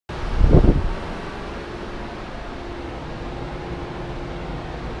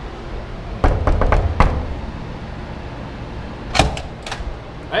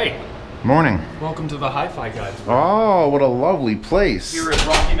Morning. Welcome to the Hi-Fi Guide. Oh, what a lovely place. Here at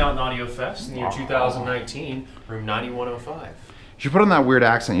Rocky Mountain Audio Fest in the year 2019, room 9105. You should put on that weird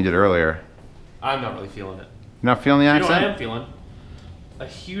accent you did earlier. I'm not really feeling it. You're not feeling the accent? You know what I am feeling? A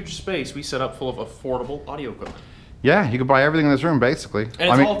huge space we set up full of affordable audio equipment. Yeah, you could buy everything in this room, basically.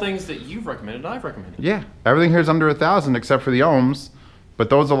 And it's all things that you've recommended and I've recommended. Yeah, everything here is under 1,000 except for the ohms, but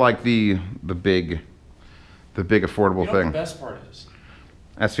those are like the big affordable thing. The best part is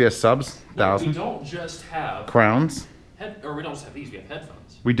SVS subs, 1,000. We don't just have crowns. We don't just have these. We have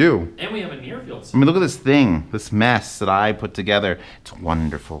headphones. We do. And we have a near-field system. I mean, look at this thing, this mess that I put together. It's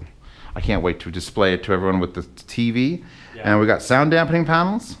wonderful. I can't wait to display it to everyone with the TV. Yeah. And we got sound dampening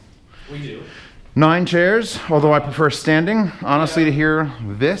panels. We do. 9 chairs, although I prefer standing, honestly, to hear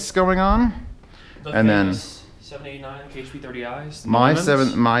this going on. And then 789 KHP30Is. My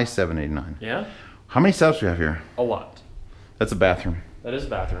 789. Yeah. How many setups do we have here? A lot. That's a bathroom. That is a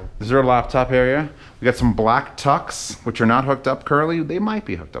bathroom. Is there a laptop area? We got some black tucks, which are not hooked up currently. They might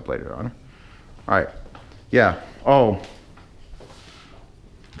be hooked up later on. All right. Yeah. Oh.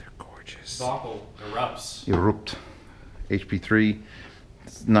 They're gorgeous. Vocal erupts. Erupt. HP3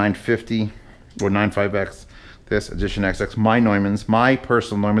 950 or 95X. This Edition XX. My Neumanns, my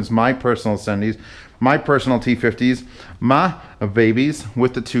personal Neumanns, my personal Ascendis, my personal T50s, my babies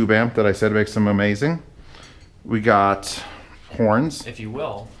with the tube amp that I said makes them amazing. We got horns. If you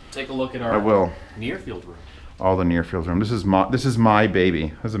will, take a look at our near field room. All the near field room. This is my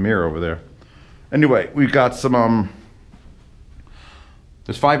baby. There's a mirror over there. Anyway, we've got some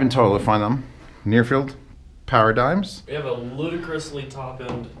there's 5 in total, to find them. Near field paradigms. We have a ludicrously top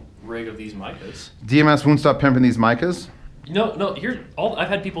end rig of these micas. DMS won't stop pimping these micas. No, I've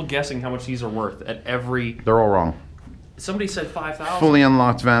had people guessing how much these are worth at every. They're all wrong. Somebody said 5,000. Fully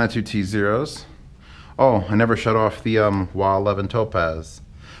unlocked Vanatu T0s. Oh, I never shut off the WA11 Topaz,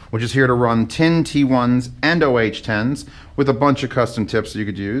 which is here to run tin T1s and OH10s with a bunch of custom tips that you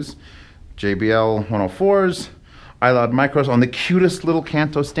could use. JBL 104s, iLoud micros on the cutest little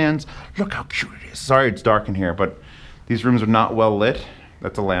Kanto stands. Look how cute it is. Sorry it's dark in here, but these rooms are not well lit.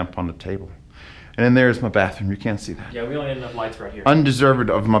 That's a lamp on the table. And then there's my bathroom. You can't see that. Yeah, we only had enough lights right here. Undeserved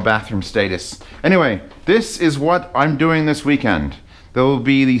of my bathroom status. Anyway, this is what I'm doing this weekend. There will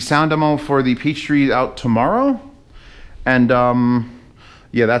be the sound demo for the Peachtree out tomorrow. And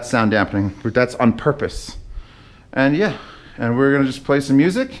yeah, that's sound dampening. That's on purpose. And yeah, and we're gonna just play some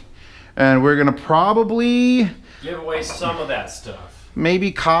music. And we're gonna probably give away some of that stuff. Maybe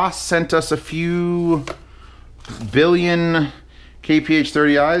Koss sent us a few billion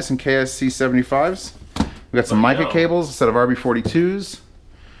KPH30Is and KSC75s. We got some mica cables instead of RB42s.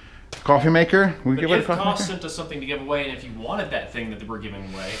 Coffee maker. We give if Koss sent us something to give away, and if you wanted that thing that we're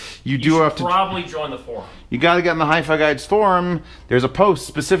giving away, you should probably join the forum. You got to get in the Hi-Fi Guides forum. There's a post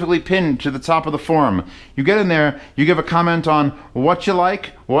specifically pinned to the top of the forum. You get in there, you give a comment on what you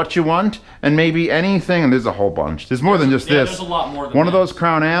like, what you want, and maybe anything. And there's a whole bunch. There's more than just this. There's a lot more than One of those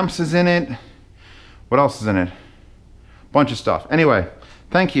Crown amps is in it. What else is in it? Bunch of stuff. Anyway,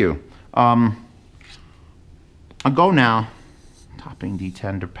 thank you. I'll go now. Topping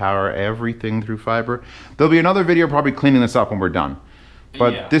D10 to power everything through fiber. There'll be another video probably cleaning this up when we're done.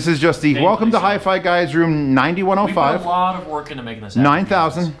 But yeah, this is just the welcome to Hi-Fi Guys room 9105. We put a lot of work into making this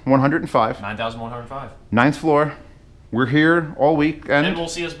 9,105. 9,105. 9th floor. We're here all week. And we'll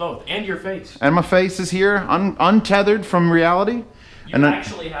see us both. And your face. And my face is here, untethered from reality. You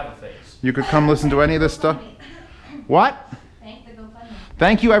actually have a face. You could come listen to any of this stuff. What?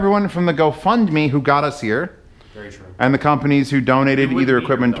 Thank you everyone from the GoFundMe who got us here. Very true. And the companies who donated either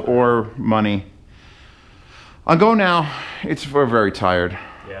equipment or money. I'll go now. We're very tired.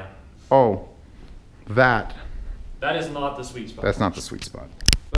 Yeah. Oh, that. That is not the sweet spot. That's not the sweet spot.